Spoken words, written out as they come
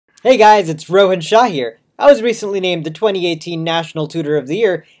Hey guys, it's Rohen Shah here. I was recently named the 2018 National Tutor of the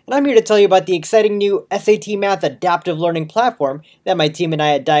Year, and I'm here to tell you about the exciting new SAT Math adaptive learning platform that my team and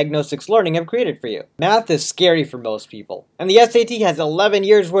I at Diagnostics Learning have created for you. Math is scary for most people, and the SAT has 11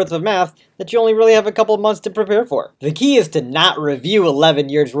 years worth of math that you only really have a couple months to prepare for. The key is to not review 11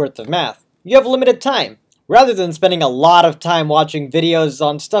 years worth of math. You have limited time. Rather than spending a lot of time watching videos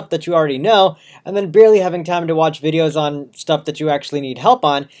on stuff that you already know, and then barely having time to watch videos on stuff that you actually need help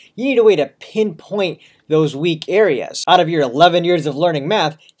on, you need a way to pinpoint those weak areas. Out of your 11 years of learning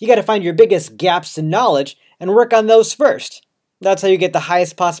math, you gotta find your biggest gaps in knowledge and work on those first. That's how you get the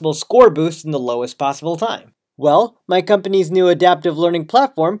highest possible score boost in the lowest possible time. Well, my company's new adaptive learning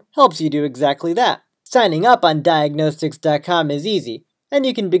platform helps you do exactly that. Signing up on diagnostics.com is easy, and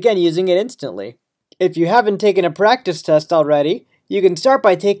you can begin using it instantly. If you haven't taken a practice test already, you can start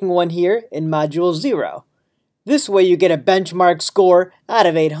by taking one here in Module 0. This way you get a benchmark score out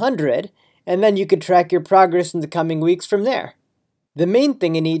of 800, and then you can track your progress in the coming weeks from there. The main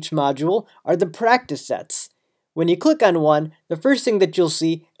thing in each module are the practice sets. When you click on one, the first thing that you'll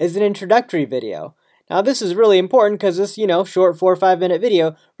see is an introductory video. Now this is really important because this, short 4 or 5 minute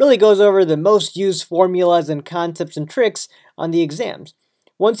video really goes over the most used formulas and concepts and tricks on the exams.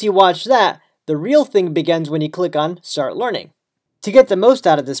 Once you watch that, the real thing begins when you click on Start Learning. To get the most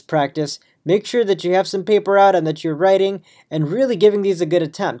out of this practice, make sure that you have some paper out and that you're writing and really giving these a good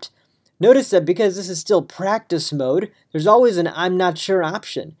attempt. Notice that because this is still practice mode, there's always an I'm not sure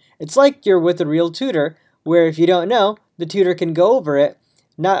option. It's like you're with a real tutor, where if you don't know, the tutor can go over it.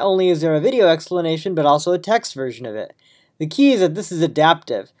 Not only is there a video explanation, but also a text version of it. The key is that this is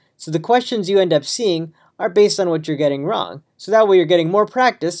adaptive, so the questions you end up seeing are based on what you're getting wrong, so that way you're getting more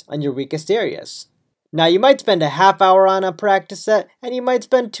practice on your weakest areas. Now you might spend a half hour on a practice set, and you might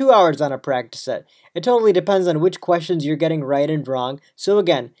spend 2 hours on a practice set. It totally depends on which questions you're getting right and wrong, so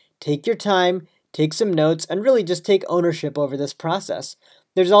again, take your time, take some notes, and really just take ownership over this process.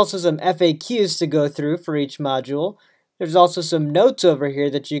 There's also some FAQs to go through for each module. There's also some notes over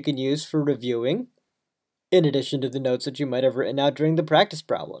here that you can use for reviewing, in addition to the notes that you might have written out during the practice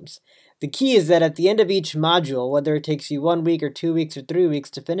problems. The key is that at the end of each module, whether it takes you 1 week or 2 weeks or 3 weeks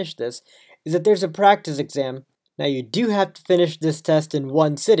to finish this, is that there's a practice exam. Now you do have to finish this test in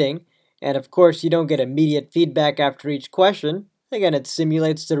one sitting, and of course you don't get immediate feedback after each question. Again, it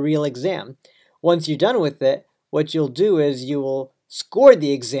simulates the real exam. Once you're done with it, what you'll do is you will score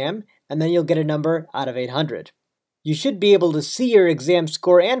the exam, and then you'll get a number out of 800. You should be able to see your exam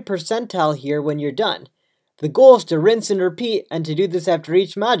score and percentile here when you're done. The goal is to rinse and repeat, and to do this after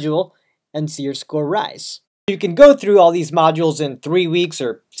each module, and see your score rise. You can go through all these modules in 3 weeks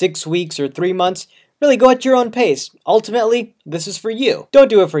or 6 weeks or 3 months. Really go at your own pace. Ultimately, this is for you. Don't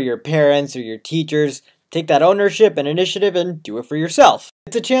do it for your parents or your teachers. Take that ownership and initiative and do it for yourself.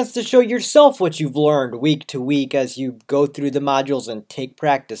 It's a chance to show yourself what you've learned week to week as you go through the modules and take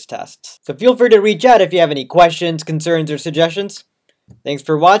practice tests. So feel free to reach out if you have any questions, concerns, or suggestions. Thanks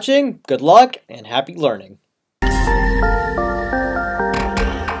for watching, good luck, and happy learning.